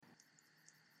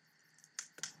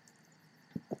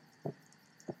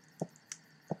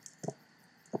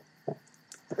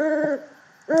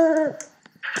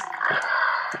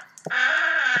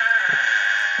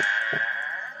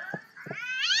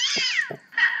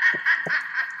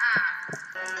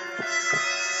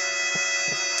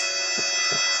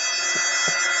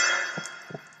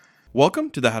Welcome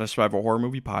to the How to Survive a Horror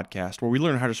Movie podcast, where we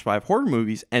learn how to survive horror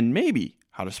movies and maybe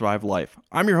how to survive life.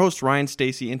 I'm your host, Ryan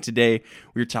Stacy, and today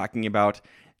we're talking about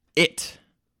It.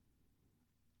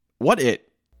 What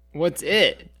It? What's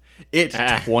It? It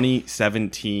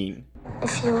 2017.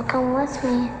 If you will come with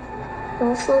me,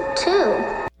 you'll float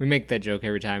too. We make that joke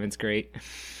every time. It's great.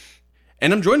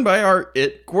 And I'm joined by our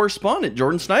It correspondent,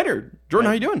 Jordan Snyder. Jordan,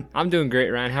 how you doing? I'm doing great,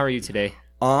 Ryan. How are you today?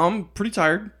 I'm pretty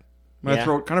tired. My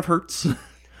throat kind of hurts. I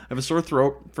have a sore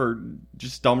throat for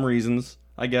just dumb reasons,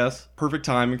 I guess. Perfect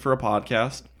timing for a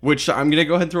podcast, which I'm going to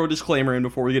go ahead and throw a disclaimer in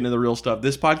before we get into the real stuff.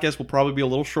 This podcast will probably be a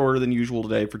little shorter than usual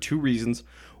today for two reasons.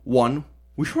 One,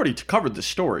 we've already covered the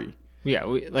story. Yeah,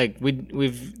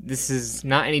 we've this is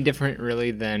not any different really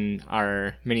than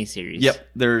our miniseries. Yep,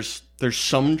 there's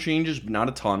some changes, but not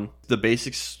a ton. The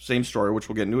basic same story, which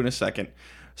we'll get into in a second.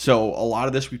 So a lot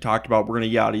of this we've talked about. We're going to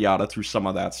yada yada through some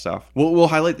of that stuff. We'll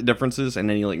highlight the differences and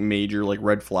any major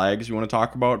red flags you want to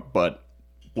talk about, but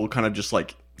we'll kind of just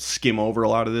skim over a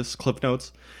lot of this, cliff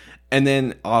notes. And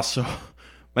then also,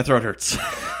 my throat hurts.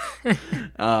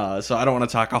 So I don't want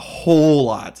to talk a whole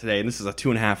lot today. And this is a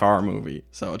 2.5 hour movie.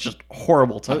 So it's just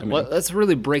horrible timing. Let's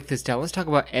really break this down. Let's talk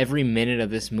about every minute of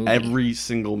this movie. Every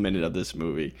single minute of this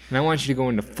movie. And I want you to go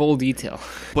into full detail.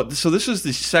 So this is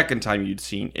the second time you'd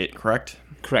seen It, correct?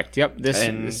 Correct. Yep.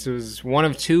 This was one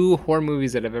of two horror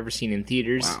movies that I've ever seen in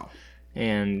theaters. Wow.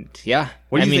 And yeah.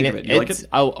 What do you think of it? Do you like it?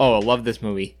 I love this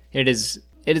movie. It is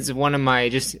one of my,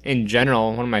 just in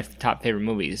general, one of my top favorite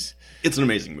movies. It's an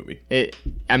amazing movie. It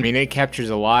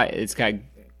captures a lot. It's got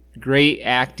great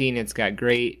acting. It's got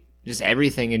great, just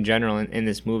everything in general in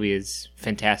this movie is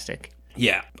fantastic.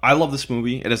 Yeah, I love this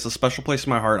movie. It has a special place in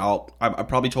my heart. I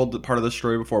probably told the part of the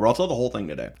story before, but I'll tell the whole thing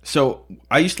today. So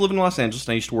I used to live in Los Angeles,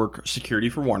 and I used to work security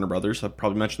for Warner Brothers. I've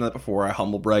probably mentioned that before. I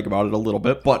humble brag about it a little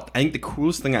bit. But I think the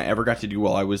coolest thing I ever got to do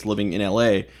while I was living in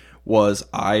LA was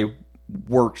I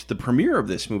worked the premiere of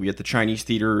this movie at the Chinese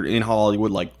Theater in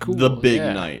Hollywood, cool, the big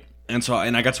night. And so, I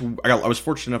was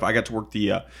fortunate enough, I got to work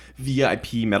the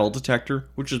VIP metal detector,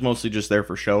 which is mostly just there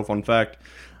for show, fun fact.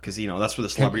 Because, that's where the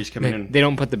celebrities come in. They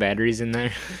don't put the batteries in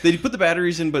there? They put the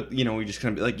batteries in, but, we just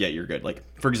kind of be like, yeah, you're good.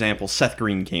 For example, Seth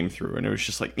Green came through, and it was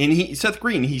just Seth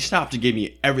Green, he stopped and gave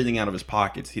me everything out of his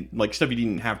pockets. Stuff he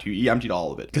didn't have to. He emptied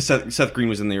all of it. Because Seth Green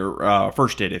was in their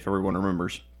first date, if everyone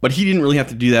remembers. But he didn't really have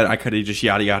to do that. I could have just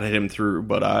yada him through.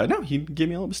 But, no, he gave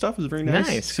me all of his stuff. It was very nice.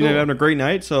 Nice, Seemed like having a great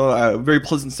night. So, very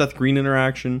pleasant Seth Green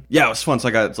interaction. Yeah, it was fun. So,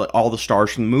 I got all the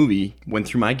stars from the movie went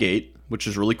through my gate, which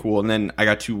is really cool. And then I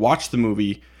got to watch the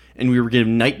movie. And we were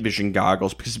given night vision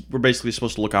goggles because we're basically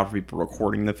supposed to look out for people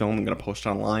recording the film and going to post it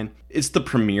online. It's the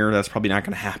premiere. That's probably not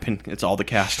going to happen. It's all the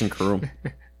cast and crew.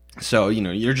 So,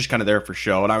 you're just kind of there for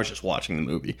show. And I was just watching the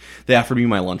movie. They offered me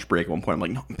my lunch break at one point. I'm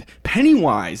like, no,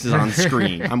 Pennywise is on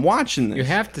screen. I'm watching this. You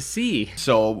have to see.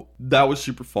 So that was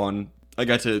super fun. I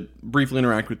got to briefly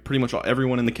interact with pretty much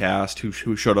everyone in the cast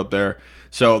who showed up there.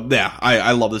 So, yeah,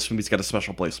 I love this movie. It's got a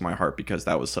special place in my heart because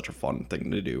that was such a fun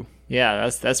thing to do. Yeah,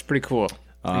 that's pretty cool.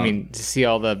 To see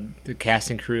all the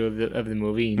cast and crew of the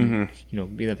movie, and,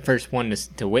 be the first one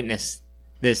to witness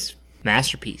this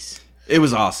masterpiece. It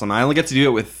was awesome. I only got to do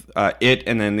it with It,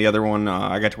 and then the other one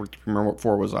I got to work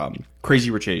for was Crazy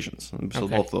Rich Asians. So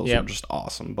both of those were just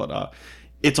awesome. But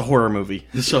it's a horror movie,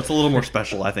 so it's a little more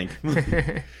special, I think.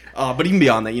 But even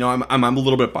beyond that, I'm a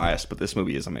little bit biased, but this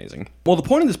movie is amazing. Well, the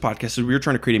point of this podcast is we were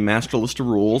trying to create a master list of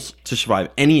rules to survive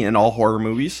any and all horror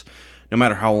movies, no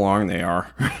matter how long they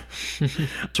are.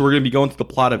 So we're going to be going through the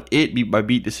plot of It beat by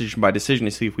beat, decision by decision,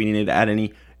 to see if we needed to add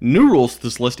any new rules to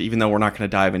this list, even though we're not going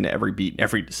to dive into every beat,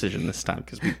 every decision this time,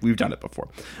 because we've done it before.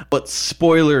 But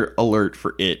spoiler alert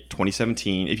for It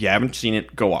 2017. If you haven't seen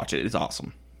it, go watch it. It's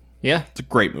awesome. Yeah. It's a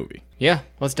great movie. Yeah,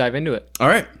 let's dive into it. All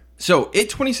right. So, It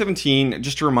 2017,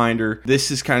 just a reminder,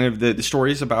 this is kind of the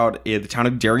story is about the town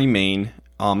of Derry, Maine.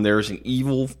 There's an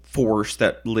evil force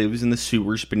that lives in the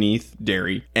sewers beneath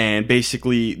Derry, and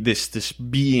basically this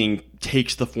being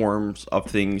takes the forms of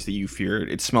things that you fear.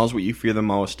 It smells what you fear the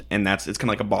most, and it's kind of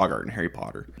like a Bogart in Harry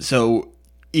Potter. So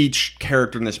each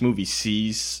character in this movie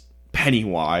sees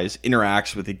Pennywise,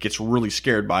 interacts with it, gets really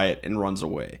scared by it, and runs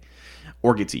away.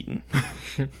 Or gets eaten.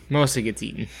 Mostly gets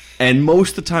eaten. And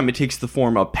most of the time it takes the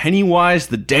form of Pennywise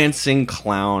the Dancing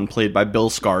Clown, played by Bill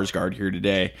Skarsgård here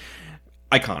today.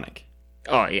 Iconic.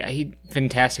 Oh yeah,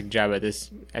 fantastic job at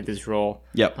this role.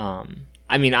 Yep.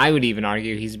 I mean, I would even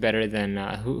argue he's better than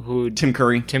who Tim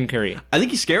Curry. Tim Curry. I think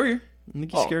he's scarier. I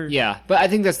think he's scary. Yeah, but I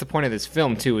think that's the point of this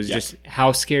film too. Is just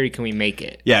how scary can we make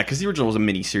it? Yeah, because the original was a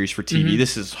mini series for TV.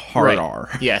 This is hard R.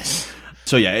 Yes.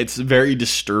 So yeah, it's very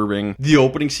disturbing. The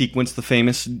opening sequence, the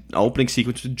famous opening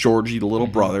sequence with Georgie, the little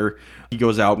brother, he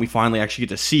goes out and we finally actually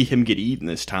get to see him get eaten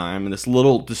this time. And this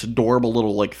adorable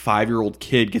little like 5-year-old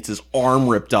kid gets his arm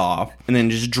ripped off and then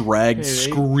just dragged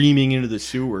screaming into the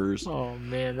sewers. Oh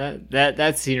man,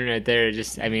 that scene right there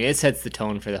it sets the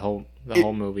tone for the whole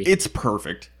movie. It's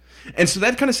perfect. And so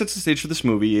that kind of sets the stage for this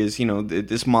movie is,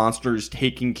 this monster is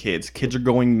taking kids. Kids are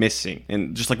going missing.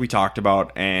 And just like we talked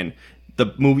about, and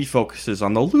the movie focuses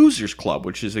on the Losers Club,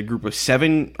 which is a group of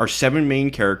seven main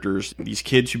characters, these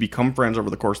kids who become friends over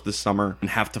the course of this summer and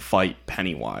have to fight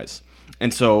Pennywise.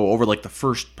 And so over like the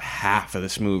first half of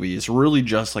this movie is really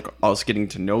just like us getting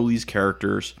to know these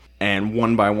characters, and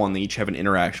one by one they each have an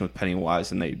interaction with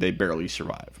Pennywise and they barely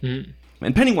survive. Mm.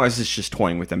 And Pennywise is just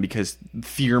toying with them because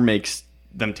fear makes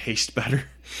them taste better.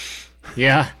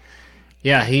 Yeah.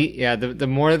 Yeah, the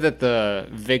more that the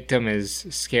victim is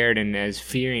scared and is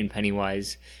fearing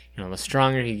Pennywise, the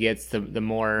stronger he gets, the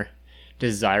more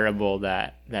desirable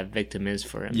that victim is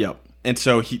for him. Yep. And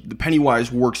so the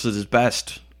Pennywise works at his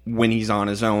best when he's on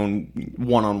his own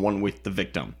one-on-one with the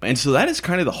victim. And so that is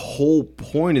kind of the whole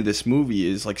point of this movie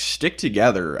is like stick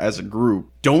together as a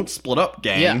group. Don't split up,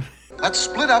 gang. Yeah. Let's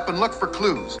split up and look for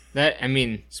clues.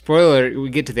 Spoiler, we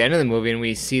get to the end of the movie and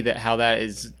we see how that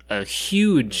is a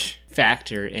huge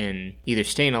factor in either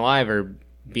staying alive or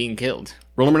being killed.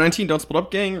 Rule number 19, don't split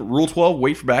up, gang. Rule 12,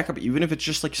 wait for backup, even if it's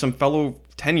just like some fellow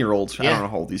 10-year-olds. I don't know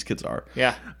how old these kids are.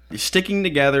 Yeah. Sticking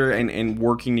together and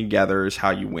working together is how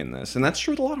you win this. And that's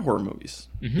true with a lot of horror movies.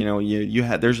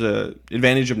 Mm-hmm. There's a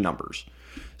advantage of numbers.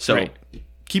 So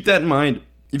keep that in mind.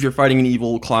 If you're fighting an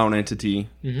evil clown entity,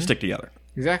 stick together.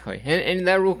 Exactly. And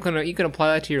that rule, you can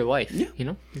apply that to your life.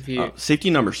 Yeah. If you safety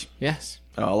numbers. Yes.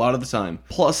 A lot of the time.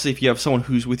 Plus, if you have someone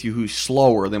who's with you who's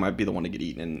slower, they might be the one to get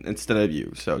eaten instead of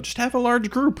you. So just have a large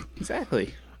group.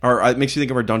 Exactly. Or it makes you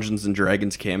think of our Dungeons and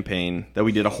Dragons campaign that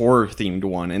we did a horror themed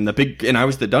one, and I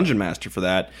was the dungeon master for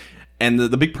that. And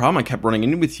the big problem I kept running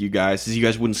into with you guys is you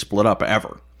guys wouldn't split up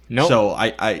ever. Nope. So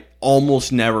I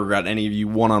almost never got any of you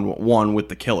one-on-one with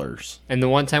the killers. And the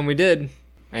one time we did,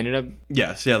 I ended up...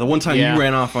 Yes, the one time you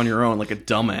ran off on your own like a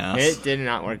dumbass. It did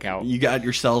not work out. You got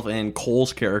yourself and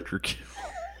Cole's character killed.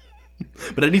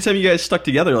 But anytime you guys stuck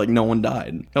together, like no one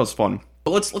died. That was fun.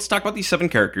 But let's talk about these 7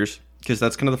 characters, because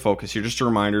that's kind of the focus here. Just a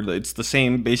reminder that it's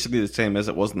basically the same as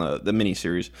it was in the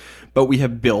miniseries. But we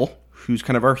have Bill, who's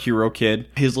kind of our hero kid.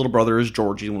 His little brother is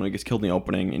Georgie, the one who gets killed in the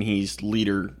opening, and he's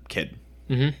leader kid.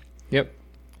 Mm-hmm. Yep.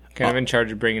 Kind of in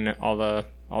charge of bringing all the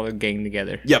gang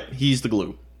together. Yep, he's the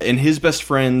glue. And his best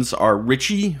friends are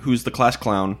Richie, who's the class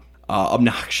clown,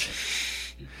 obnoxious.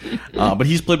 But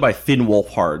he's played by Finn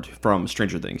Wolfhard from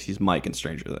Stranger Things. He's Mike in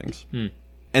Stranger Things.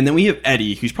 And then we have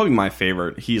Eddie, who's probably my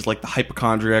favorite. He's like the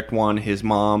hypochondriac one. His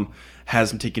mom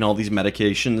has him taking all these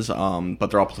medications, but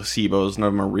they're all placebos. None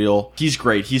of them are real. He's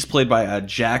great. He's played by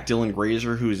Jack Dylan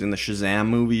Grazer, who's in the Shazam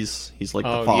movies. He's like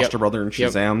the foster brother in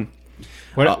Shazam.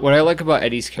 What I like about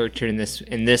Eddie's character in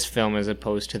this film as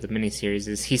opposed to the miniseries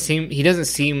is he doesn't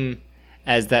seem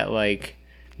as that like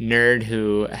nerd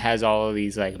who has all of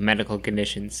these like medical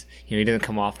conditions. He doesn't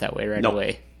come off that way right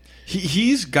away.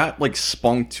 He's got like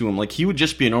spunk to him. Like he would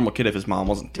just be a normal kid if his mom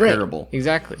wasn't terrible. Right.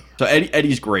 Exactly. So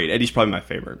Eddie's great. Eddie's probably my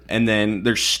favorite. And then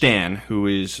there's Stan, who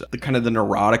is the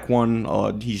neurotic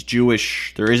one. He's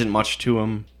Jewish. There isn't much to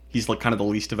him. He's like kind of the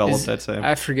least developed, I'd say.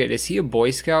 I forget. Is he a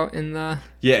Boy Scout in the?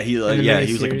 Yeah, he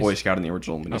was like a Boy Scout in the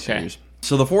original miniseries. Okay.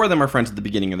 So the 4 of them are friends at the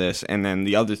beginning of this, and then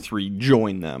the other 3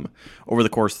 join them over the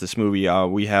course of this movie.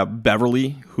 We have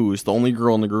Beverly, who is the only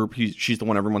girl in the group. She's the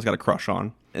one everyone's got a crush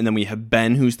on. And then we have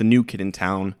Ben, who's the new kid in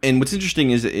town. And what's interesting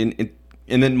is, and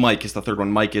then Mike is the third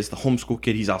one. Mike is the homeschool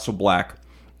kid. He's also black.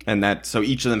 And so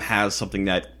each of them has something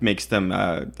that makes them,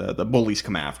 the bullies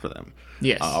come after them.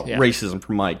 Yes. Racism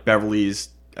for Mike. Beverly's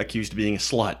accused of being a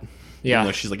slut. Yeah. Even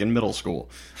though she's like in middle school.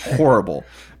 Horrible.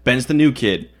 Ben's the new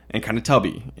kid and kind of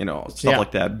tubby, stuff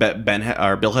like that.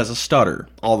 Bill has a stutter.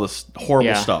 All this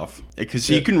horrible stuff. Because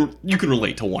you can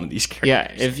relate to one of these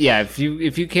characters. If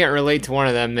you can't relate to one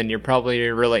of them, then you're probably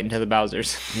relating to the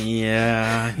Bowsers.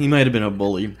 Yeah, he might have been a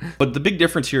bully. But the big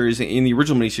difference here is in the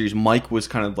original miniseries, Mike was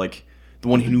kind of like the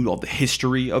one who knew all the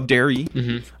history of Derry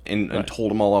and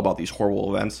told him all about these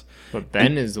horrible events. But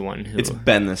Ben is the one who... It's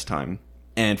Ben this time.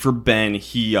 And for Ben,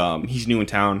 he's new in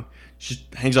town.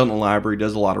 Just hangs out in the library,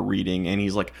 does a lot of reading, and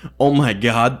he's like, oh my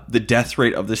god, the death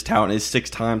rate of this town is 6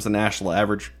 times the national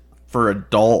average for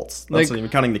adults. That's not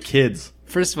even counting the kids.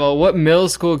 First of all, what middle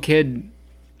school kid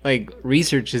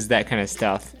researches that kind of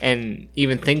stuff and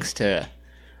even thinks to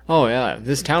oh yeah,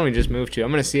 this town we just moved to,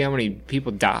 I'm going to see how many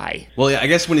people die. Well, yeah, I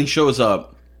guess when he shows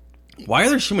up, why are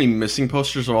there so many missing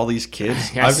posters of all these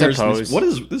kids? I suppose.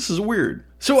 This is weird.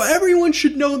 So everyone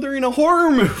should know they're in a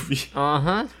horror movie.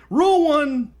 Uh-huh. Rule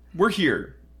 1, we're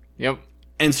here. Yep.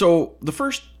 And so the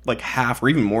first, like, half, or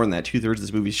even more than that, 2/3 of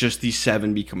this movie is just these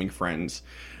 7 becoming friends.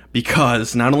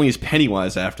 Because not only is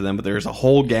Pennywise after them, but there's a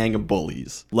whole gang of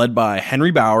bullies. Led by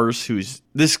Henry Bowers, who's...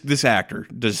 This actor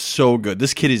does so good.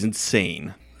 This kid is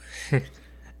insane.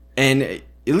 And at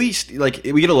least, like,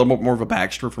 we get a little bit more of a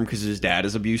backstory from because his dad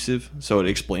is abusive. So it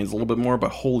explains a little bit more.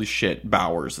 But holy shit,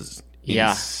 Bowers is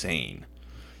insane.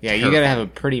 Yeah, you gotta have a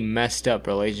pretty messed up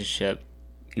relationship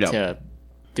to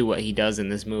do what he does in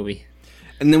this movie.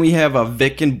 And then we have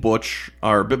Vic and Belch,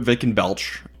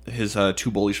 his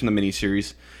 2 bullies from the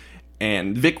miniseries.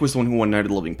 And Vic was the one who won Night of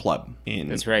the Living Pleb.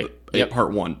 That's right.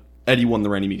 Part 1. Eddie won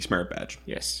the Randy Meeks Merit Badge.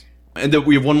 Yes. And then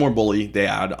we have one more bully. They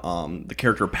add the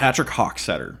character Patrick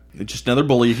Hocksetter. Just another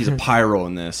bully. He's a pyro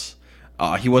in this.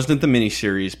 He wasn't in the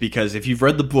miniseries because if you've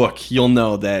read the book, you'll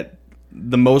know that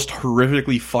the most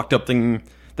horrifically fucked up thing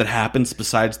that happens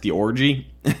besides the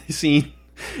orgy scene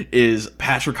is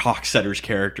Patrick Hocksetter's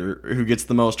character, who gets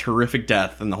the most horrific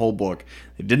death in the whole book.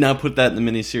 They did not put that in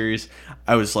the miniseries.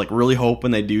 I was like really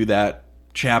hoping they do that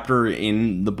chapter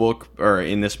in the book or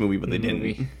in this movie, but they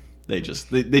didn't. They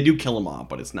do kill him off,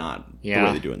 but it's not the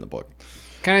way they do it in the book.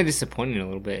 Kind of disappointing a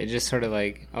little bit. It's just sort of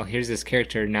like, oh, here's this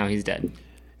character, now he's dead.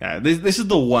 Yeah, this is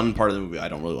the one part of the movie I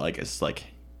don't really like. It's like,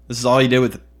 this is all you did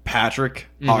with Patrick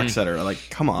Hocksetter. Like,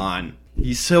 come on.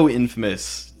 He's so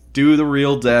infamous. Do the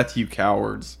real death, you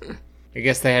cowards. I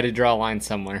guess they had to draw a line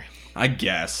somewhere. I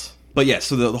guess. But yeah,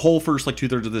 so the whole first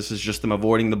 2/3 of this is just them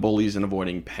avoiding the bullies and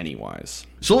avoiding Pennywise.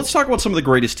 So let's talk about some of the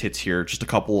greatest hits here. Just a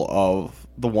couple of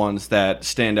the ones that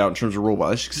stand out in terms of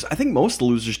rule-wise. Because I think most of the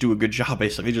losers do a good job,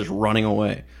 basically, just running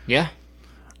away. Yeah.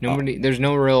 There's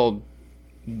no real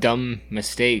dumb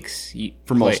mistakes.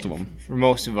 For most of them. For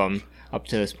most of them, up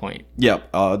to this point.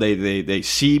 Yep. They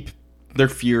seep their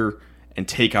fear and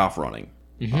take off running.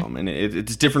 And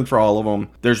it's different for all of them.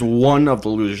 There's one of the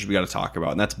losers we got to talk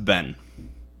about, and that's Ben.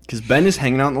 Because Ben is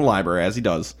hanging out in the library, as he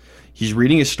does. He's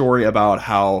reading a story about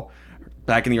how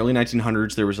back in the early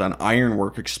 1900s, there was an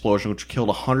ironwork explosion which killed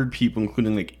 100 people,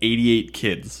 including like 88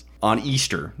 kids, on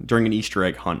Easter, during an Easter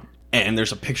egg hunt. And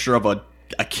there's a picture of a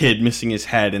kid missing his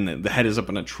head, and the head is up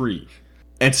in a tree.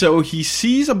 And so he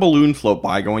sees a balloon float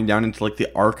by going down into like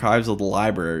the archives of the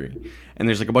library. And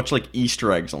there's like a bunch of like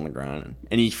Easter eggs on the ground.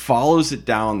 And he follows it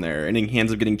down there, and he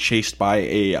ends up getting chased by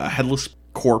a headless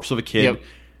corpse of a kid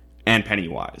and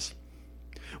Pennywise.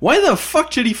 Why the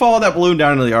fuck should he follow that balloon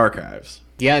down into the archives?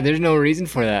 Yeah, there's no reason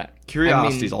for that.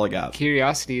 Curiosity is all I got.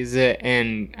 Curiosity is it.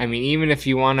 And I mean, even if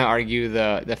you want to argue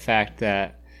the fact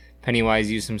that Pennywise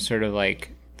used some sort of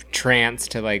like trance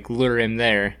to like lure him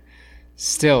there,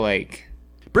 still like...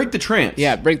 Break the trance.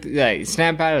 Yeah,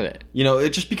 snap out of it. You know,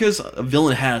 it's just because a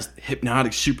villain has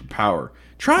hypnotic superpower.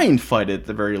 Try and fight it at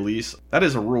the very least. That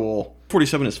is a rule.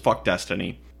 47 is fuck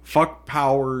destiny. Fuck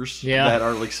powers that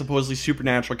are like supposedly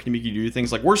supernatural, can make you do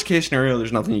things. Like, worst case scenario,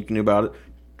 there's nothing you can do about it.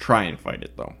 Try and fight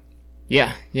it, though.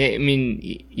 Yeah, I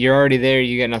mean, you're already there,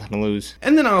 you got nothing to lose.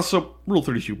 And then also, Rule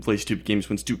 32, play stupid games,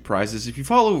 win stupid prizes. If you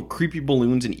follow creepy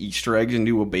balloons and Easter eggs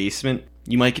into a basement,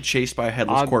 you might get chased by a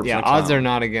headless corpse. Yeah, odds are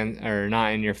not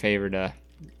in your favor to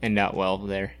end out well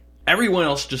there. Everyone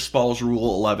else just follows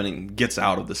Rule 11 and gets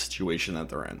out of the situation that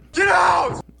they're in. Get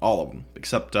out! All of them,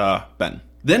 except Ben.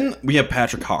 Then we have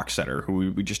Patrick Hocksetter,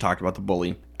 who we just talked about, the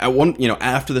bully.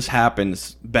 After this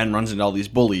happens, Ben runs into all these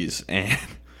bullies, and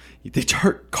they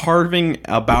start carving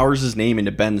Bowers' name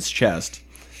into Ben's chest.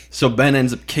 So Ben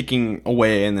ends up kicking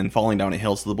away and then falling down a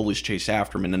hill, so the bullies chase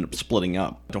after him and end up splitting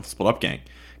up. Don't split up, gang.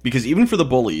 Because even for the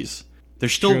bullies,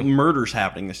 there's still murders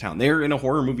happening in this town. They're in a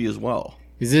horror movie as well.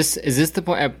 Is this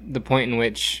the point in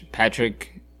which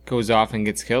Patrick goes off and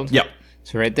gets killed? Yep.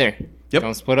 So right there. Yep.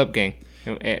 Don't split up, gang.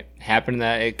 It happened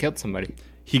that it killed somebody.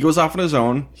 He goes off on his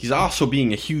own. He's also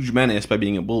being a huge menace by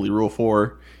being a bully. Rule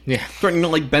 4. Yeah. Threatening to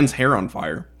light Ben's hair on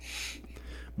fire.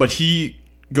 But he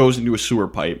goes into a sewer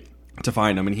pipe to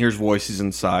find him and hears voices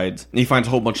inside. And he finds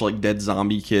a whole bunch of like dead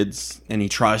zombie kids, and he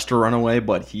tries to run away,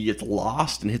 but he gets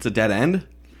lost and hits a dead end.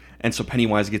 And so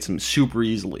Pennywise gets him super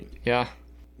easily. Yeah.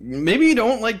 Maybe you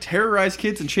don't like terrorize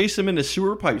kids and chase them into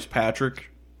sewer pipes, Patrick.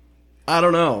 I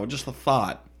don't know, just a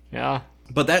thought. Yeah.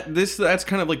 But that's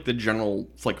kind of like the general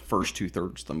like first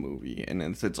 2/3 of the movie, and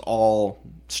it's all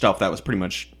stuff that was pretty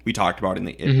much we talked about in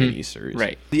the miniseries.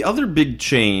 Right. The other big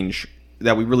change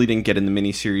that we really didn't get in the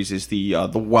miniseries is the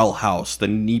well house, the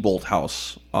Niebolt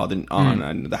house,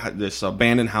 this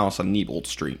abandoned house on Niebolt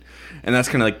Street, and that's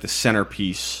kind of like the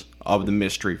centerpiece of the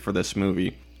mystery for this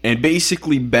movie. And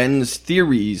basically, Ben's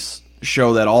theories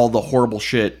show that all the horrible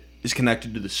shit is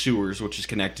connected to the sewers, which is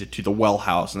connected to the well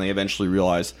house, and they eventually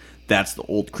realize that's the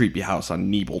old creepy house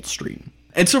on Neibold Street.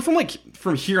 And so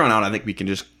from here on out, I think we can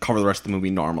just cover the rest of the movie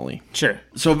normally. Sure.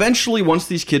 So eventually, once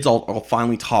these kids all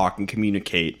finally talk and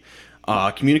communicate,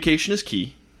 communication is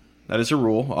key. That is a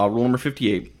rule. Rule number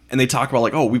 58. And they talk about,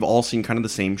 like, oh, we've all seen kind of the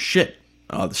same shit.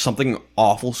 Something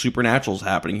awful supernatural is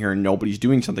happening here, and nobody's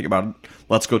doing something about it.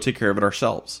 Let's go take care of it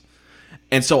ourselves.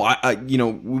 And so,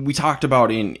 we talked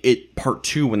about in It Part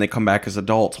 2 when they come back as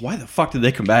adults. Why the fuck did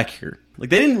they come back here? Like,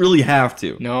 they didn't really have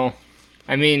to. No.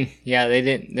 I mean, yeah, they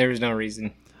didn't. There was no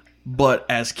reason. But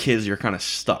as kids, you're kind of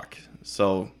stuck.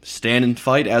 So, stand and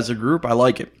fight as a group. I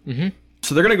like it. Mm-hmm.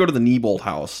 So, they're going to go to the Neibold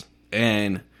house.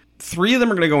 And 3 of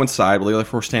them are going to go inside while the other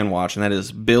 4 stand watch. And that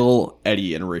is Bill,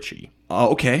 Eddie, and Richie.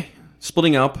 Okay.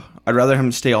 Splitting up. I'd rather have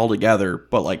them stay all together,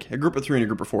 but like a group of 3 and a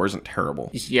group of 4 isn't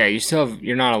terrible. Yeah,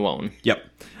 you're not alone. Yep.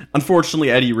 Unfortunately,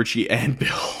 Eddie, Richie, and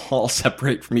Bill all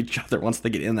separate from each other once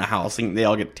they get in the house, and they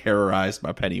all get terrorized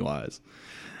by Pennywise.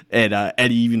 And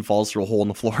Eddie even falls through a hole in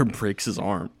the floor and breaks his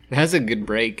arm. That's a good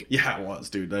break. Yeah, it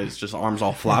was, dude. It's just arms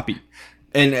all floppy.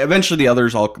 And eventually the other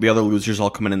losers all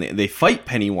come in and they fight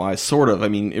Pennywise, sort of. I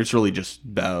mean, it's really just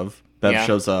Bev. Bev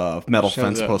shows a metal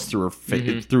fence post through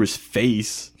through his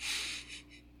face.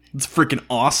 It's freaking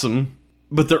awesome.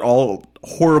 But they're all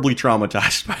horribly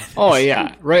traumatized by this. Oh,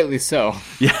 yeah. Rightly so.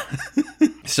 Yeah.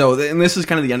 So, and this is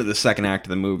kind of the end of the second act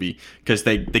of the movie. Because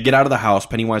they get out of the house.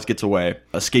 Pennywise gets away.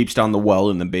 Escapes down the well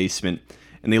in the basement.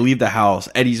 And they leave the house.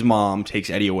 Eddie's mom takes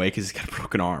Eddie away because he's got a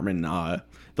broken arm. And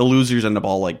the losers end up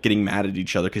all like getting mad at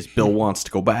each other because Bill wants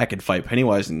to go back and fight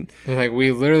Pennywise. And they're like,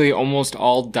 we literally almost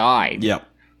all died. Yep.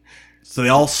 So they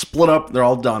all split up. They're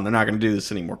all done. They're not going to do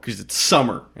this anymore because it's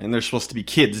summer and they're supposed to be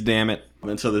kids, damn it.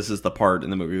 And so this is the part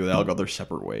in the movie where they all go their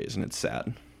separate ways, and it's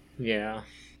sad. Yeah.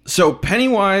 So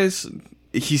Pennywise,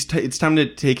 it's time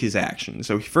to take his action.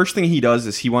 So first thing he does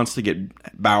is he wants to get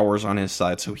Bowers on his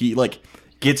side. So he like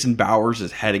gets in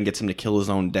Bowers' head and gets him to kill his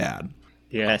own dad.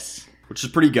 Yes. Which is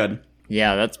pretty good.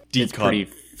 Yeah, that's pretty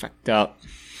fucked up.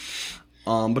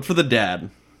 But for the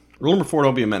dad, rule number 4: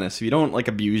 don't be a menace. If you don't like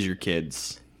abuse your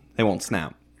kids, they won't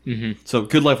snap. Mm-hmm. So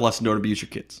good life lesson: don't abuse your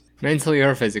kids, mentally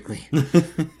or physically.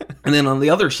 And then on the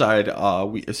other side,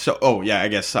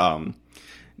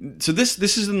 so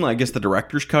this is in, I guess, the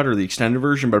director's cut or the extended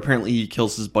version, but apparently he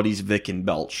kills his buddies Vic and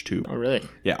Belch too. Oh, really?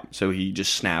 Yeah. So he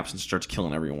just snaps and starts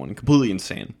killing everyone. Completely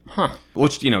insane. Huh.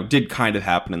 Which did kind of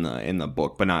happen in the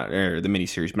book, but not the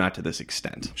miniseries, but not to this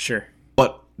extent. Sure.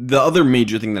 But the other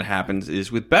major thing that happens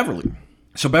is with Beverly.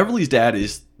 So Beverly's dad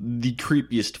is the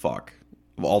creepiest fuck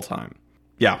of all time.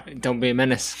 Yeah. Don't be a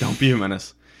menace. Don't be a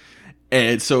menace.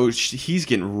 And so he's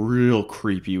getting real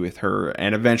creepy with her,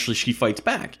 and eventually she fights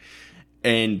back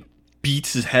and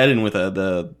beats his head in with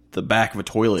the back of a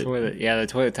toilet. Yeah, the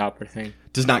toilet topper thing.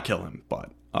 Does not kill him,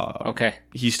 but okay,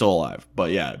 he's still alive.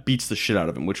 But yeah, beats the shit out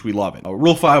of him, which we love it.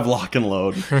 Rule 5: lock and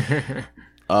load.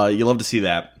 You love to see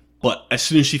that. But as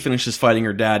soon as she finishes fighting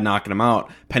her dad, knocking him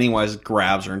out, Pennywise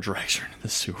grabs her and drags her into the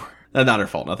sewer. That's not her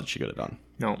fault. Nothing she could have done.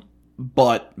 No.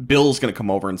 But Bill's going to come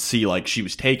over and see, like, she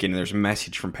was taken, and there's a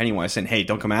message from Pennywise saying, hey,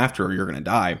 don't come after her, you're going to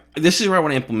die. This is where I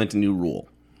want to implement a new rule.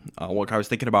 I was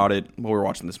thinking about it while we were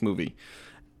watching this movie.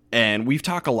 And we've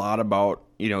talked a lot about,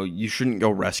 you shouldn't go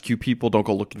rescue people, don't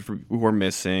go looking for who are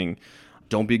missing,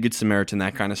 don't be a good Samaritan,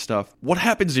 that kind of stuff. What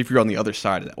happens if you're on the other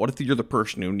side of that? What if you're the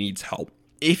person who needs help?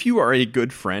 If you are a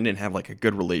good friend and have like a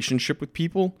good relationship with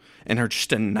people and are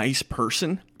just a nice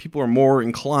person, people are more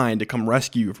inclined to come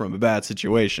rescue you from a bad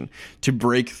situation, to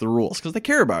break the rules because they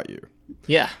care about you.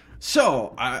 Yeah.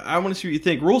 So I want to see what you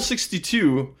think. Rule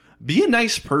 62, be a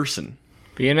nice person.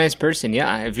 Be a nice person,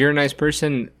 yeah. If you're a nice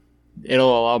person,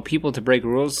 it'll allow people to break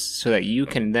rules so that you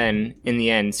can then, in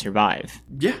the end, survive.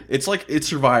 Yeah, it's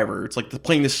Survivor. It's like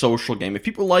playing this social game. If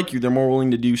people like you, they're more willing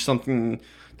to do something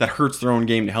that hurts their own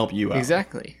game to help you out.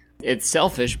 Exactly. It's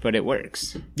selfish, but it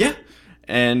works. Yeah.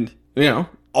 And,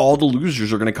 all the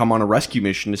losers are going to come on a rescue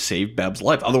mission to save Bev's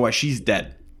life. Otherwise, she's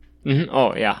dead. Mm-hmm.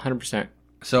 Oh, yeah, 100%.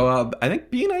 So, I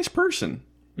think be a nice person.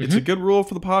 Mm-hmm. It's a good rule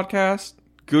for the podcast.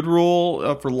 Good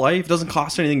rule for life. It doesn't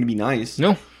cost anything to be nice.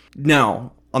 No.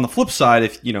 Now, on the flip side,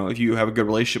 if you have a good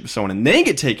relationship with someone and they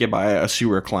get taken by a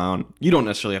sewer clown, you don't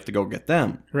necessarily have to go get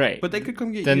them. Right. But they could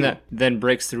come get you. That then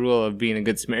breaks the rule of being a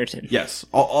good Samaritan. Yes.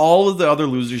 All of the other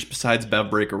losers besides Bev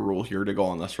break a rule here to go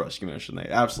on this rescue mission. They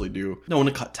absolutely do. No one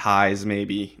to cut ties,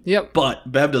 maybe. Yep.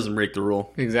 But Bev doesn't break the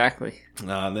rule. Exactly.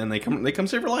 Then they come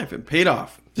save her life. It paid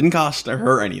off. Didn't cost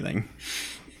her anything.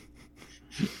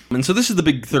 And so this is the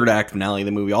big third act finale of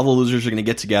the movie. All the losers are going to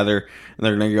get together, and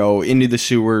they're going to go into the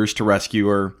sewers to rescue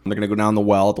her. They're going to go down the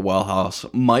well at the well house.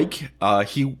 Mike,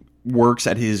 he works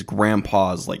at his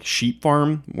grandpa's like sheep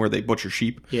farm where they butcher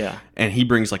sheep. Yeah. And he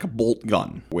brings like a bolt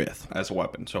gun with as a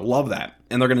weapon. So love that.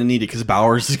 And they're going to need it because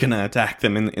Bowers is going to attack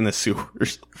them in the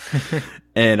sewers.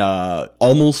 And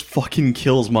almost fucking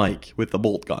kills Mike with the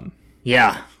bolt gun.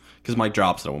 Yeah. Because Mike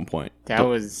drops it at one point. That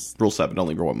was... Rule 7, don't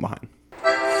leave your weapon behind.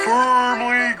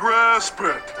 Firmly grasp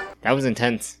it. That was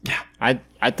intense. Yeah.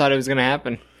 I thought it was going to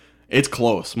happen. It's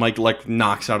close. Mike like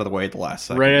knocks out of the way at the last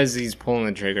second. Right as he's pulling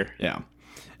the trigger. Yeah.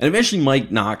 And eventually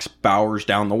Mike knocks Bowers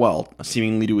down the well,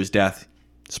 seemingly to his death.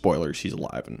 Spoilers, he's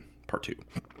alive in part 2.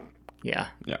 Yeah.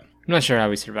 Yeah. I'm not sure how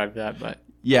he survived that, but...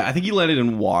 Yeah, I think he landed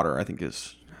in water, I think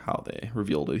is how they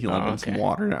revealed it. He landed in some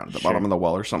water down at the bottom of the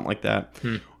well or something like that.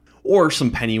 Or some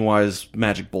Pennywise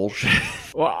magic bullshit.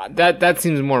 Well, that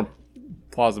seems more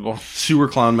plausible. Sewer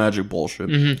clown magic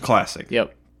bullshit. Classic.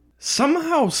 Yep.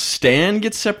 Somehow Stan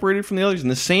gets separated from the others, and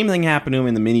the same thing happened to him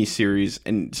in the miniseries,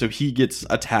 and so he gets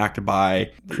attacked by...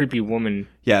 Creepy woman.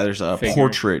 Yeah, there's a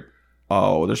portrait.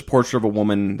 Oh, there's a portrait of a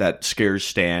woman that scares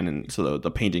Stan, and so the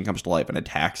painting comes to life and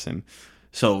attacks him.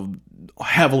 So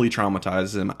heavily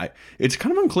traumatizes him. It's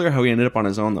kind of unclear how he ended up on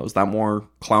his own, though. Is that more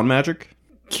clown magic?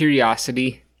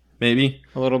 Curiosity. Maybe.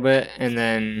 A little bit, and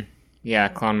then, yeah,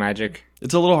 clown magic.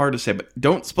 It's a little hard to say, but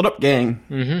don't split up, gang.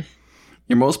 Mm-hmm.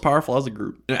 You're most powerful as a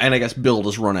group. And I guess Bill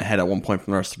does run ahead at one point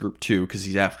from the rest of the group, too, because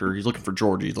he's looking for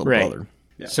Georgie's little brother.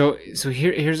 Yeah. So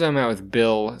here's where I'm at with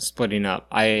Bill splitting up.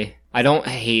 I don't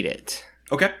hate it.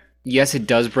 Okay. Yes, it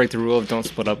does break the rule of don't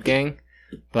split up, gang,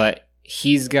 but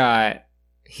he's got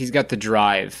the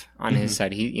drive on his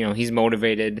side. He's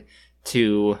motivated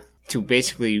to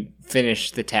basically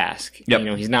finish the task.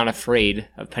 Yep. He's not afraid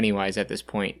of Pennywise at this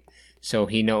point. So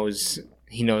he knows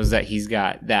that he's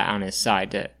got that on his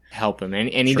side to help him,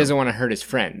 and he doesn't want to hurt his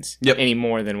friends any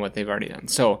more than what they've already done.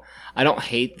 So I don't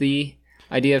hate the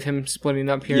idea of him splitting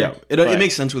up here. Yeah, it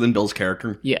makes sense within Bill's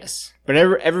character. Yes, but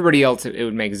everybody else, it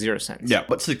would make zero sense. Yeah,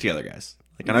 but stick together, guys.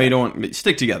 Like, I know you don't want...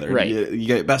 Stick together. Right. You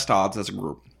get best odds as a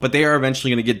group. But they are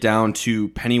eventually going to get down to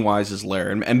Pennywise's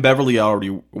lair. And Beverly already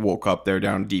woke up there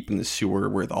down deep in the sewer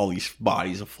with all these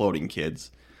bodies of floating kids.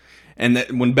 And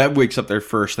when Bev wakes up there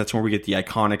first, that's where we get the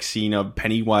iconic scene of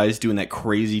Pennywise doing that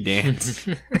crazy dance.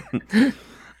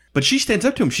 But she stands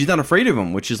up to him. She's not afraid of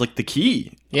him, which is like the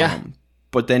key. Yeah.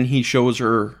 But then he shows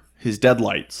her his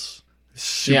deadlights.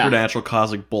 Supernatural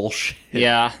cosmic bullshit.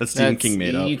 Yeah. that Stephen King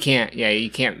made up. You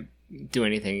can't do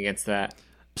anything against that.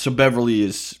 So Beverly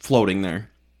is floating there.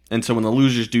 And so when the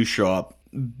losers do show up,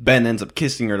 Ben ends up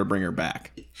kissing her to bring her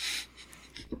back.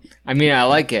 I mean, I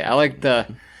like it. I like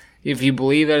if you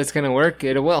believe that it's going to work,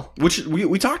 it will. Which,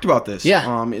 we talked about this.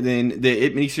 Yeah. In the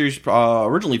It miniseries,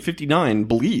 originally 59,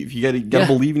 Believe. You gotta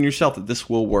believe in yourself that this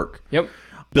will work. Yep.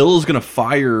 Bill is going to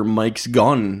fire Mike's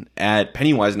gun at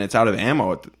Pennywise, and it's out of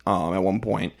ammo at one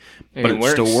point. And but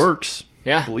it still works.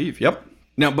 Yeah. Believe. Yep.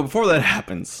 Now, but before that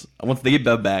happens, once they get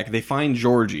Bev back, they find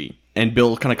Georgie, and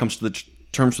Bill kind of comes to the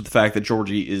terms with the fact that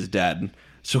Georgie is dead.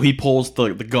 So he pulls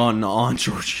the gun on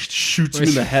Georgie, shoots him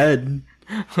in the head.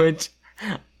 Which,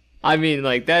 I mean,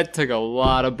 like, that took a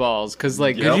lot of balls. Because,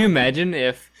 like, could you imagine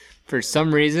if, for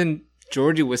some reason,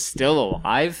 Georgie was still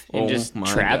alive and just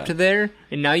trapped there,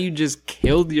 and now you just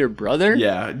killed your brother?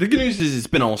 Yeah. The good news is it's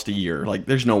been almost a year. Like,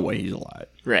 there's no way he's alive.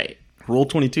 Right. Roll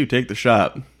 22, take the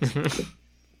shot.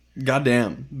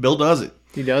 Goddamn. Bill does it.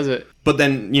 He does it. But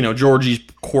then, Georgie's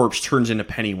corpse turns into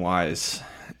Pennywise,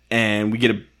 and we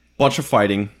get a bunch of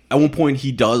fighting. At one point,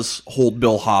 he does hold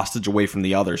Bill hostage away from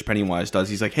the others. Pennywise does.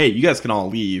 He's like, hey, you guys can all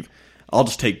leave. I'll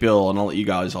just take Bill, and I'll let you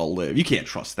guys all live. You can't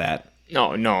trust that.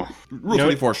 No. Rule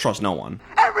 24 is trust no one.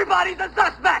 Everybody's a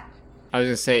suspect! I was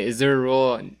going to say, is there a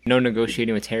rule, no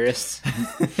negotiating with terrorists?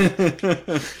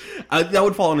 That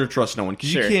would fall under trust no one, because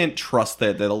Sure. you can't trust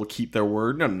that they'll keep their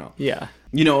word. No. Yeah.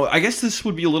 I guess this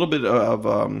would be a little bit of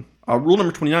rule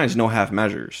number 29 is no half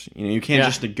measures. You can't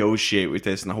just negotiate with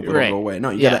this and hope it'll go away. No,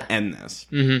 you got to end this.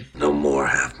 Mm-hmm. No more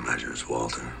half measures,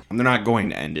 Walter. And they're not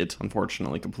going to end it,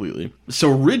 unfortunately, completely. So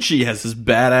Richie has this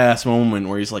badass moment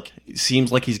where he's like, it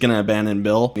seems like he's going to abandon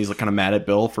Bill. He's like kind of mad at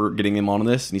Bill for getting him onto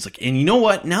this. And he's like, and you know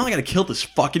what? Now I got to kill this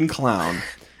fucking clown.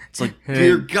 It's like,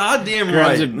 you're goddamn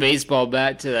right. Grabs a baseball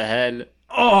bat to the head.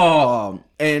 Oh,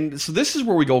 and so this is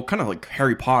where we go kind of like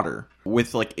Harry Potter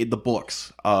with like the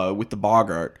books, with the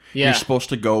Bogart. Yeah. You're supposed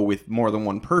to go with more than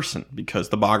one person because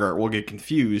the Bogart will get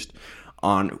confused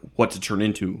on what to turn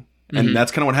into. And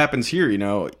that's kind of what happens here,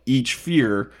 each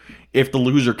fear, if the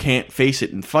loser can't face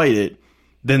it and fight it,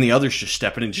 then the others just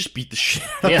step in and just beat the shit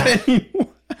out of anyone.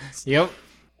 Yep.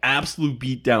 absolute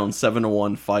beatdown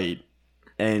 7-1 fight.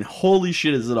 And holy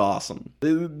shit, is it awesome.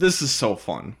 This is so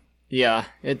fun. Yeah,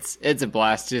 it's a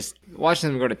blast. Just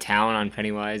watching them go to town on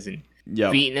Pennywise and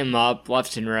beating him up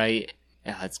left and right.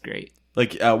 Yeah, that's great.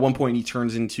 Like, at one point, he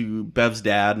turns into Bev's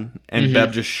dad, and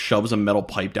Bev just shoves a metal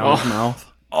pipe down his mouth.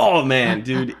 Oh, man,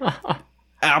 dude.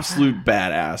 Absolute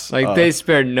badass. Like, they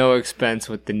spared no expense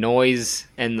with the noise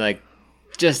and, like,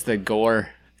 just the gore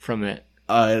from it.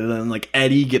 And then, like,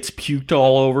 Eddie gets puked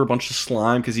all over, a bunch of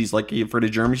slime, because he's, like, afraid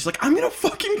of germs. He's like, I'm gonna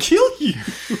fucking kill you!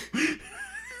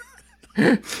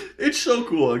 It's so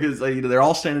cool, because they're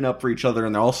all standing up for each other,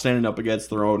 and they're all standing up against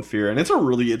their own fear, and it's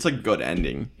a good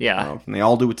ending. Yeah. And they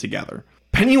all do it together.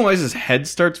 Pennywise's head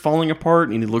starts falling apart,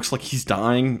 and he looks like he's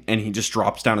dying, and he just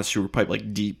drops down a sewer pipe,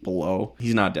 like, deep below.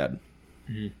 He's not dead.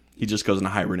 Mm-hmm. He just goes into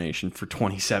hibernation for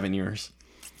 27 years.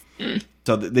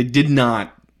 So they did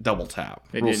not double tap.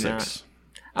 Rule 6.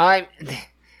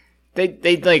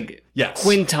 They like yes.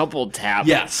 quintuple tap.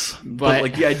 Yes, but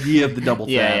like the idea of the double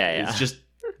tap is just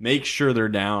make sure they're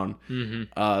down.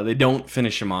 Mm-hmm. They don't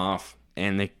finish him off,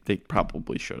 and they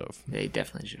probably should have. They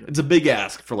definitely should have. It's a big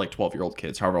ask for like 12-year-old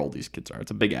kids, however old these kids are.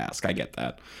 It's a big ask. I get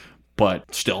that,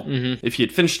 but still, if you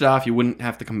had finished it off, you wouldn't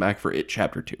have to come back for It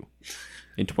Chapter 2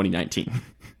 in 2019.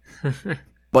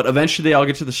 But eventually, they all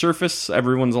get to the surface.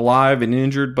 Everyone's alive and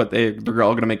injured, but they're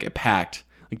all going to make a pact.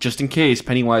 Like, just in case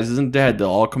Pennywise isn't dead, they'll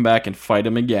all come back and fight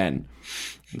him again.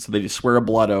 And so they just swear a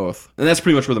blood oath. And that's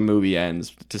pretty much where the movie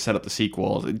ends to set up the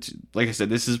sequel. Like I said,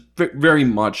 this is very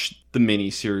much the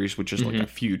mini-series, which is like a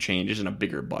few changes and a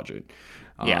bigger budget.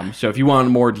 So if you want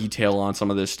more detail on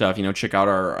some of this stuff, check out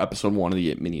our episode 1 of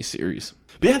the It mini-series.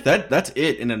 But yeah, that's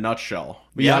it in a nutshell.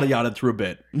 We yada through a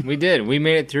bit. We did. We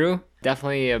made it through.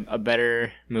 Definitely a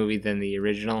better movie than the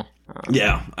original.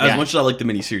 As much as I like the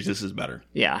miniseries, this is better.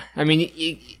 Yeah, I mean,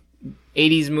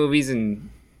 80s movies and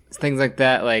things like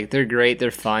that, like, they're great,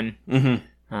 they're fun.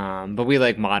 But we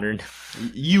like modern.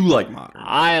 You like modern.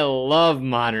 I love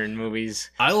modern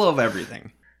movies. I love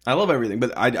everything,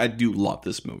 but I do love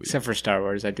this movie. Except for Star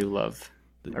Wars, I do love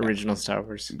original Star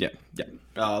Wars. Yeah.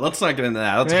 Let's not get into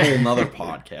that. That's a whole nother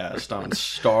podcast on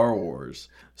Star Wars.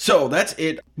 So that's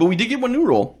it. But we did get one new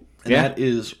rule. And that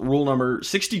is rule number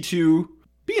 62.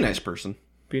 Be a nice person.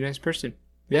 Be a nice person.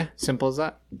 Yeah, simple as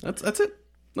that. That's it.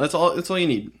 That's all you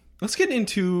need. Let's get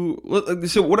into...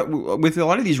 So what with a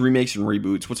lot of these remakes and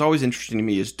reboots, what's always interesting to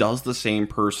me is, does the same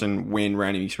person win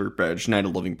Randy Spirit Badge, Night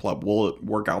of Living Club? Will it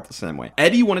work out the same way?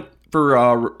 Eddie won it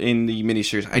for in the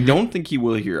miniseries. I don't think he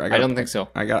will here. I don't think so.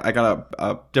 I got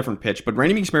a different pitch, but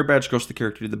Randy Spirit Badge goes to the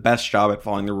character who did the best job at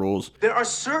following the rules. There are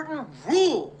certain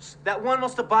rules that one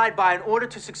must abide by in order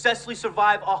to successfully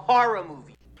survive a horror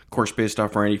movie. Of course, based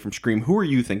off Randy from Scream. Who are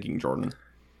you thinking, Jordan?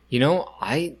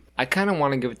 I kind of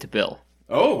want to give it to Bill.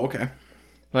 Oh, okay.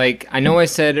 Like, I know I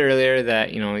said earlier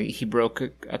that, he broke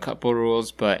a couple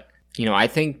rules, but, I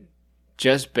think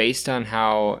just based on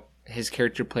how his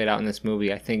character played out in this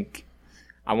movie, I think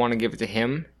I want to give it to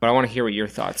him, but I want to hear what your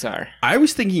thoughts are. I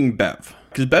was thinking Bev,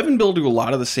 because Bev and Bill do a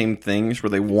lot of the same things where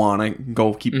they want to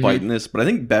go keep fighting this, but I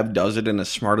think Bev does it in a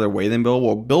smarter way than Bill.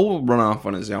 Well, Bill will run off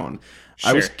on his own.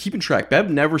 Sure. I was keeping track. Bev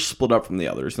never split up from the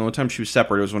others. The only time she was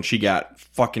separated was when she got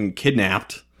fucking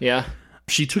kidnapped. Yeah.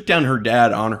 She took down her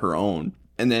dad on her own.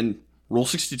 And then Rule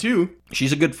 62,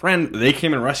 she's a good friend. They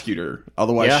came and rescued her.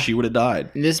 Otherwise, she would have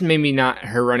died. This may be not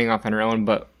her running off on her own,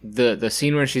 but the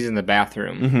scene where she's in the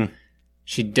bathroom,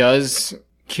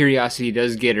 curiosity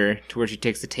does get her to where she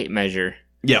takes the tape measure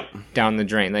down the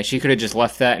drain. Like, she could have just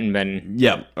left that and been...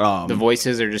 the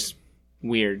voices are just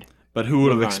weird. But who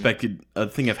would have expected a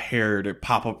thing of hair to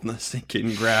pop up in the sink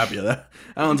and grab you? That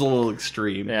one's a little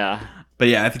extreme. Yeah. But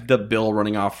yeah, I think the Bill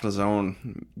running off on his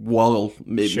own,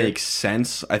 makes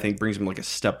sense. I think brings him like a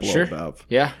step below Bev.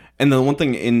 Yeah. And the one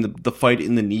thing in the fight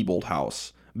in the Neibold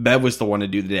house, Bev was the one to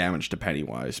do the damage to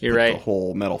Pennywise. You're right. The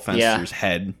whole metal fence through his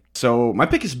head. So my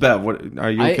pick is Bev.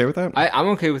 Are you okay with that? I'm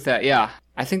okay with that, yeah.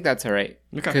 I think that's all right.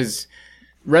 Okay. Because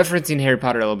referencing Harry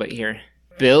Potter a little bit here,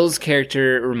 Bill's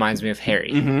character reminds me of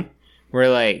Harry. Mm-hmm.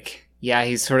 Where,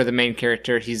 he's sort of the main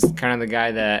character. He's kind of the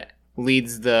guy that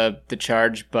leads the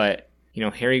charge, but...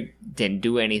 Harry didn't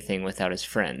do anything without his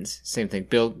friends. Same thing.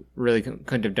 Bill really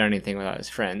couldn't have done anything without his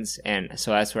friends. And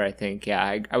so that's where I think,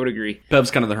 I would agree. Bev's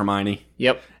kind of the Hermione.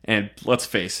 Yep. And let's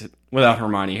face it, without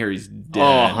Hermione, Harry's dead.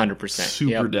 Oh, 100%.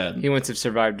 Super dead. He wouldn't have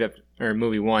survived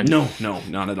movie 1. No,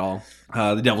 not at all.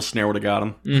 The Devil's Snare would have got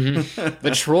him. Mm-hmm.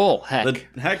 The troll, heck.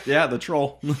 The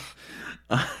troll.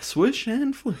 Swish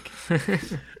and flick.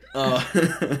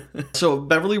 So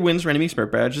Beverly wins Randy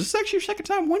Spirit Badge. This is actually her second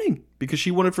time winning because she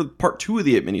won it for part 2 of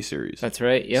the It miniseries. That's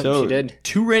right. Yep, so she did.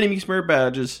 2 Randy Spirit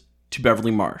Badges to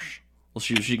Beverly Marsh. Well,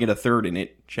 she get a third in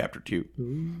it, Chapter 2.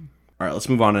 All right, let's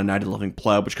move on to Night of the Living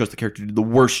Pleb, which goes the character who did the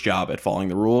worst job at following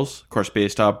the rules. Of course,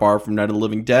 based off Barb from Night of the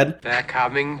Living Dead. They're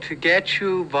coming to get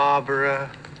you,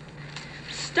 Barbara.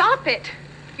 Stop it!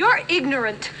 You're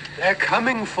ignorant. They're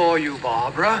coming for you,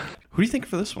 Barbara. Who do you think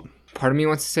for this one? Part of me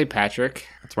wants to say Patrick.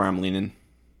 That's where I'm leaning.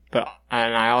 And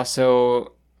I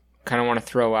also kind of want to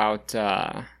throw out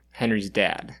Henry's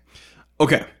dad.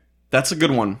 Okay, that's a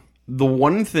good one. The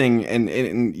one thing,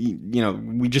 and you know,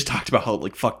 we just talked about how,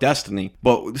 like, fuck Destiny,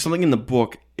 but something in the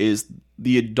book is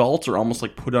the adults are almost,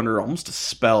 like, put under almost a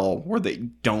spell where they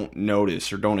don't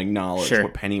notice or don't acknowledge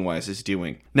what Pennywise is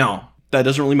doing. Now, that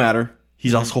doesn't really matter.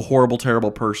 He's also a horrible,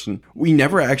 terrible person. We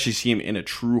never actually see him in a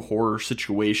true horror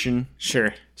situation.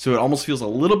 Sure. So it almost feels a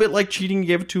little bit like cheating to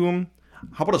give it to him.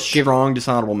 How about a strong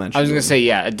dishonorable mention? I was going to say,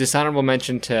 yeah, a dishonorable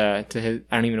mention to his,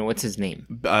 I don't even know, what's his name?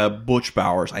 Butch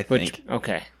Bowers, I think.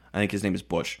 Okay. I think his name is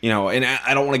Butch. You know, and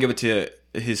I don't want to give it to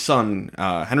his son,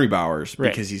 Henry Bowers,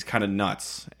 because he's kind of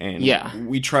nuts. And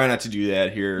we try not to do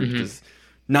that here because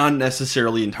not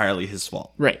necessarily entirely his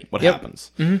fault. Right. What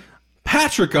happens. Mm-hmm.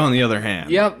 Patrick, on the other hand.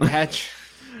 Yep, Patch.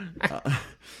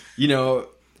 You know,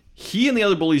 he and the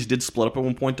other bullies did split up at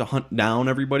one point to hunt down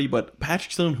everybody, but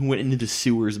Patrick's the one who went into the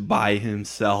sewers by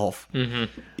himself.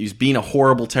 Mm-hmm. He was being a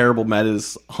horrible, terrible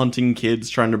menace, hunting kids,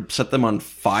 trying to set them on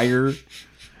fire.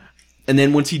 And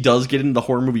then once he does get into the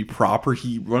horror movie proper,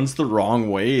 he runs the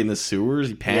wrong way in the sewers.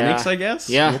 He panics, I guess.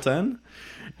 Yeah. 10.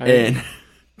 And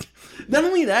not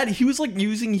only that, he was like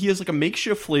he has like a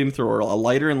makeshift flamethrower, a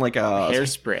lighter, and like a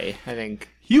hairspray, I think.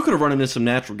 You could have run into some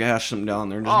natural gas something down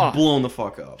there and just blown the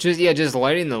fuck up. Just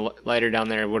lighting the lighter down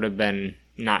there would have been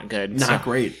not good. Not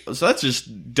great. So that's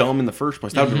just dumb in the first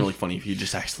place. That would have been really funny if you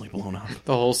just accidentally blown up.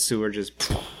 The whole sewer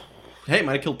just... Hey,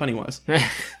 might have killed Pennywise.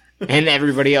 And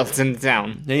everybody else in the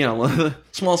town. Yeah, you know,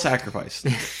 small sacrifice.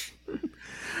 So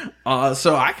I kind of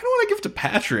want to give it to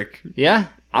Patrick. Yeah,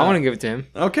 I want to give it to him.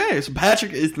 Okay, so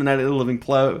Patrick is the Night of the Living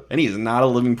Pleb, and he is not a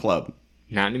living pleb.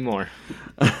 Not anymore.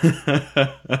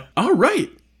 All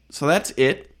right. So that's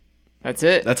it. That's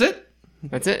it. That's it.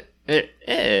 That's it.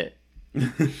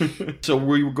 So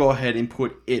we will go ahead and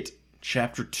put it,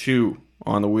 Chapter 2,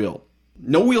 on the wheel.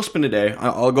 No wheel spin today.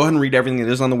 I'll go ahead and read everything that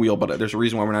is on the wheel, but there's a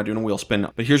reason why we're not doing a wheel spin.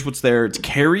 But here's what's there. It's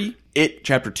Carrie, It,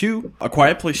 Chapter 2, A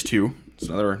Quiet Place 2. It's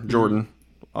another Jordan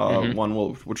one,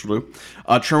 which will do.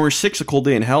 Tremors 6, A Cold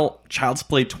Day in Hell, Child's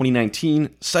Play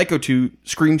 2019, Psycho 2,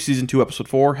 Scream Season 2, Episode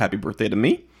 4, Happy Birthday to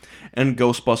Me, and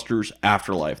Ghostbusters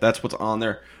Afterlife. That's what's on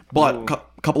there. But a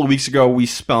couple of weeks ago, we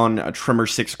spun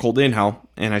Tremors 6, A Cold Day in Hell,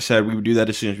 and I said we would do that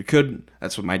as soon as we could.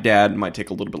 That's with my dad. It might take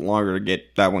a little bit longer to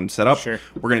get that one set up. Sure.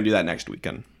 We're going to do that next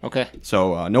weekend. Okay.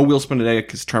 So no wheel spin today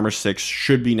because Tremors 6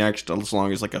 should be next as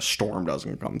long as like a storm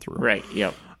doesn't come through. Right,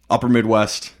 yep. Upper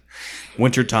Midwest,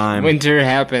 winter time. Winter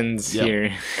happens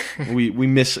here. we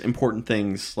miss important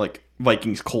things like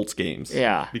Vikings-Colts games.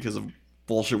 Yeah. Because of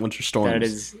bullshit winter storms. That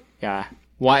is, yeah.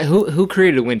 Why? Who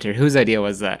created winter? Whose idea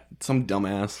was that? Some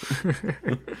dumbass.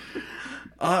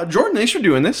 Jordan, thanks for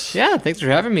doing this. Yeah, thanks for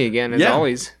having me again, as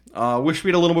always. Wish we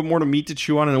had a little bit more to meat to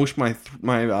chew on, and I wish my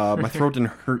throat didn't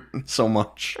hurt so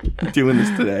much doing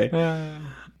this today.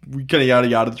 We kind of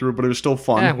yada through it, but it was still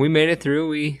fun. Yeah, we made it through.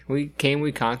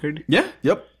 We conquered. Yeah,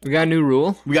 yep. We got a new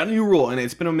rule. And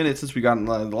it's been a minute since we got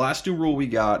the last new rule we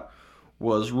got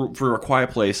was for A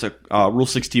Quiet Place, Rule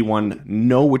 61,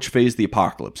 know which phase of the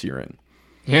apocalypse you're in.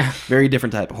 Yeah. Very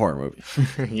different type of horror movie.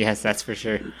 Yes, that's for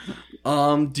sure. Do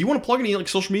you want to plug any like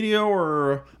social media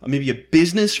or maybe a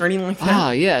business or anything like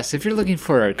that? Yes. If you're looking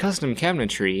for a custom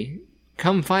cabinetry,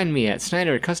 come find me at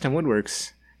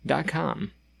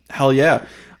SnyderCustomWoodworks.com. Hell yeah.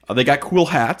 They got cool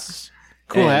hats.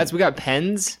 Cool hats. We got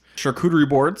pens. Charcuterie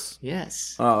boards.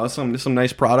 Yes. Some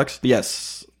nice products.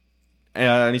 Yes.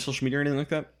 Any social media or anything like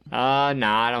that?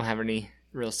 Nah, I don't have any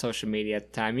real social media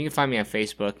at the time. You can find me on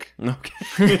Facebook.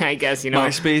 Okay. I guess, you know.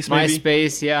 MySpace, maybe?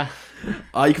 MySpace, yeah.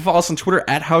 You can follow us on Twitter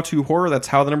at How2Horror. That's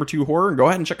how2horror. And go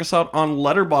ahead and check us out on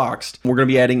Letterboxd. We're going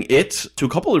to be adding it to a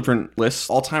couple of different lists.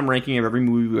 All-time ranking of every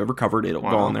movie we've ever covered. It'll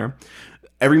go on there.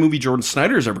 Every movie Jordan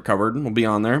Snyder's ever covered will be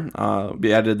on there.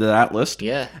 Be added to that list.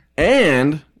 Yeah.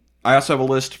 And I also have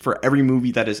a list for every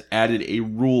movie that has added a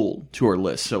rule to our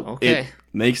list. So it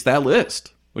makes that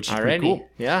list, which is pretty cool.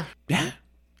 Yeah. Yeah.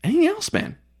 Anything else,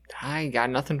 man? I got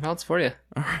nothing else for you.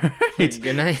 All right.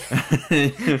 Good night.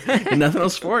 Nothing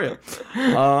else for you.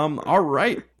 All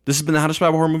right. This has been the How to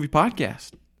Survive a Horror Movie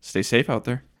Podcast. Stay safe out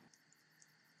there.